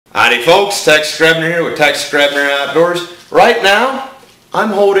Howdy folks, GRebner here with GRebner Outdoors. Right now,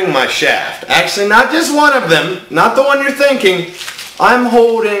 I'm holding my shaft. Actually, not just one of them, not the one you're thinking. I'm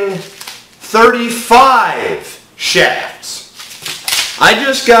holding 35 shafts. I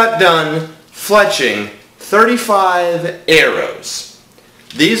just got done fletching 35 arrows.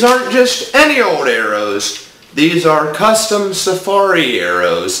 These aren't just any old arrows. These are custom safari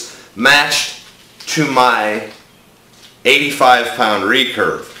arrows matched to my 85-pound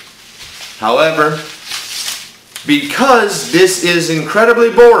recurve. However, because this is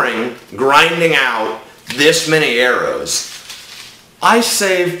incredibly boring, grinding out this many arrows, I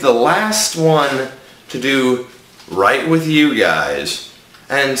saved the last one to do right with you guys.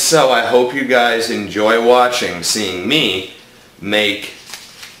 And so I hope you guys enjoy watching, seeing me make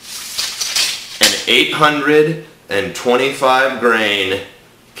an 825 grain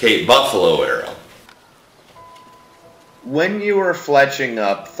Cape Buffalo arrow. When you are fletching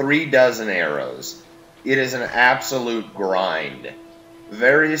up 36 arrows, it is an absolute grind.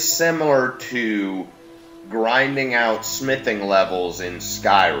 Very similar to grinding out smithing levels in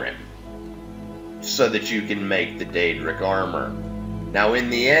Skyrim so that you can make the Daedric armor. Now in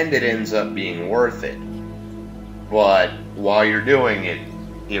the end it ends up being worth it, but while you're doing it,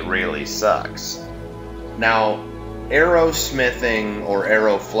 it really sucks. Now arrow smithing or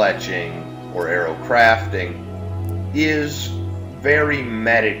arrow fletching or arrow crafting is very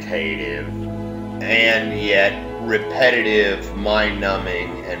meditative and yet repetitive,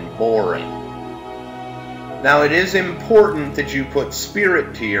 mind-numbing, and boring. Now it is important that you put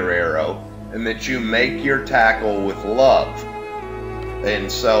spirit to your arrow and that you make your tackle with love.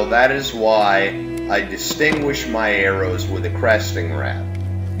 And so that is why I distinguish my arrows with a cresting wrap.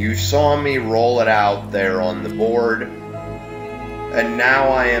 You saw me roll it out there on the board, and now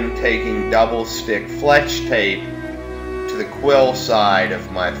I am taking double stick fletch tape to the quill side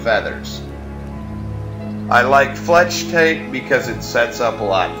of my feathers. I like fletch tape because it sets up a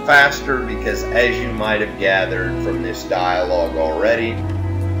lot faster, because as you might have gathered from this dialogue already,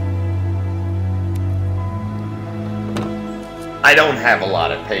 I don't have a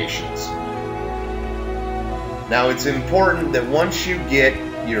lot of patience. Now it's important that once you get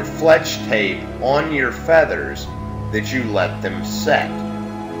your fletch tape on your feathers that you let them set.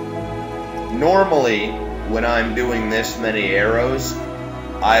 Normally, when I'm doing this many arrows,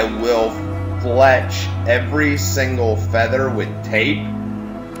 I will fletch every single feather with tape,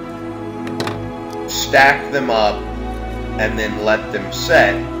 stack them up, and then let them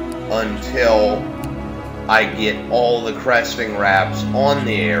set until I get all the cresting wraps on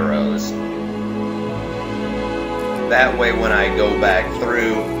the arrows. That way when I go back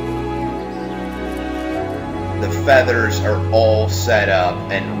through, the feathers are all set up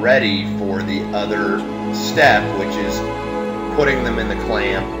and ready for the other step, which is putting them in the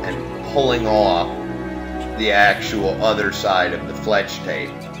clamp and pulling off the actual other side of the fletch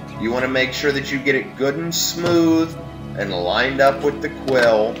tape. You want to make sure that you get it good and smooth and lined up with the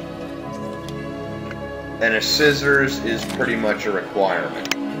quill, and a scissors is pretty much a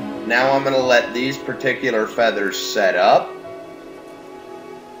requirement. Now I'm going to let these particular feathers set up,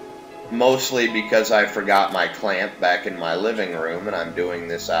 mostly because I forgot my clamp back in my living room and I'm doing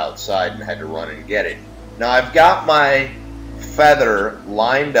this outside and had to run and get it. Now I've got my feather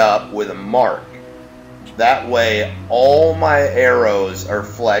lined up with a mark. That way all my arrows are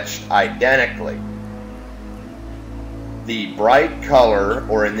fletched identically. The bright color,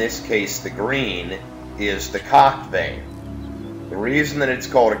 or in this case the green, is the cocked vein. The reason that it's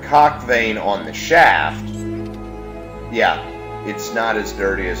called a cocked vein on the shaft, yeah, it's not as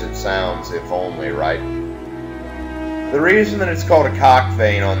dirty as it sounds, if only, right? The reason that it's called a cocked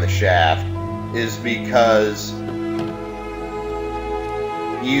vein on the shaft is because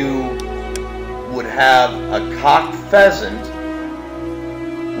you would have a cocked pheasant,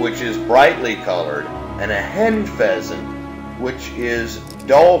 which is brightly colored, and a hen pheasant, which is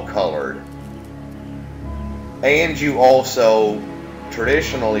dull colored. And you also,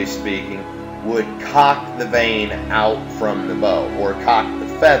 traditionally speaking, would cock the vein out from the bow, or cock the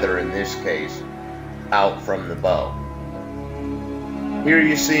feather in this case out from the bow. Here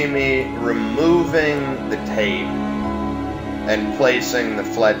you see me removing the tape and placing the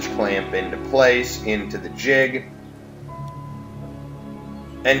fletch clamp into place, into the jig.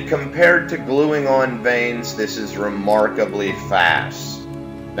 And compared to gluing on veins, this is remarkably fast.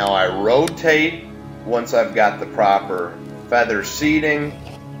 Now I rotate once I've got the proper feather seating,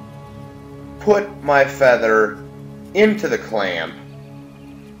 put my feather into the clamp,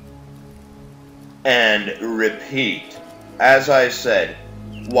 and repeat. As I said,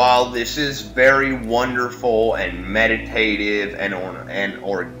 while this is very wonderful and meditative and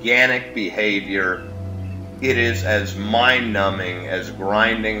organic behavior, it is as mind-numbing as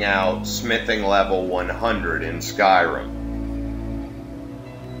grinding out smithing level 100 in Skyrim.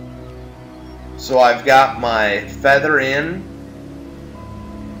 So I've got my feather in.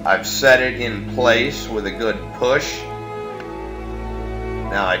 I've set it in place with a good push.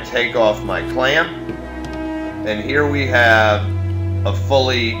 Now I take off my clamp, and here we have a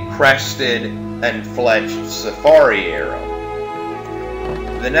fully crested and fletched safari arrow.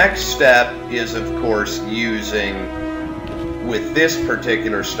 The next step is, of course, using, with this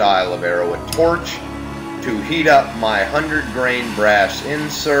particular style of arrow, a torch to heat up my 100 grain brass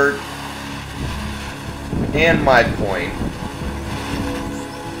insert and my point.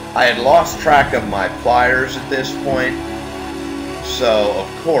 I had lost track of my pliers at this point, so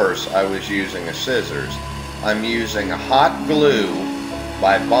of course I was using a scissors. I'm using a hot glue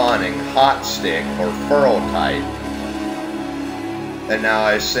by bonding hot stick or furl type, and now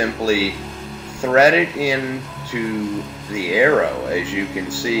I simply thread it into the arrow. As you can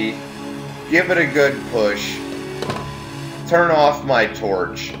see, give it a good push, turn off my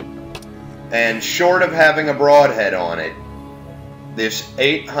torch, and short of having a broadhead on it, this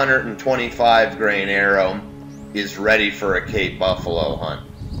 825 grain arrow is ready for a Cape buffalo hunt,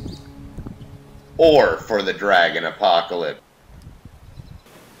 or for the dragon apocalypse.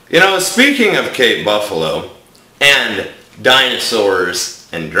 You know, speaking of Cape buffalo and dinosaurs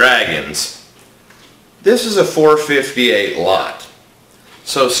and dragons, this is a 458 lot.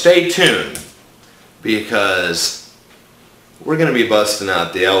 So stay tuned, because we're going to be busting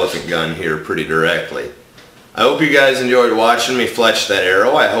out the elephant gun here pretty directly. I hope you guys enjoyed watching me fletch that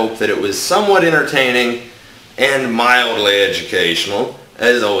arrow. I hope that it was somewhat entertaining and mildly educational.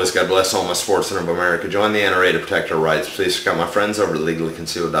 As always, God bless all my sportsmen of America. Join the NRA to protect our rights. Please check out my friends over at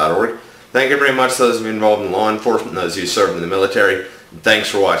legallyconcealed.org. Thank you very much to those of you involved in law enforcement and those of you serving in the military. And thanks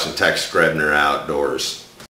for watching Texas GRebner Outdoors.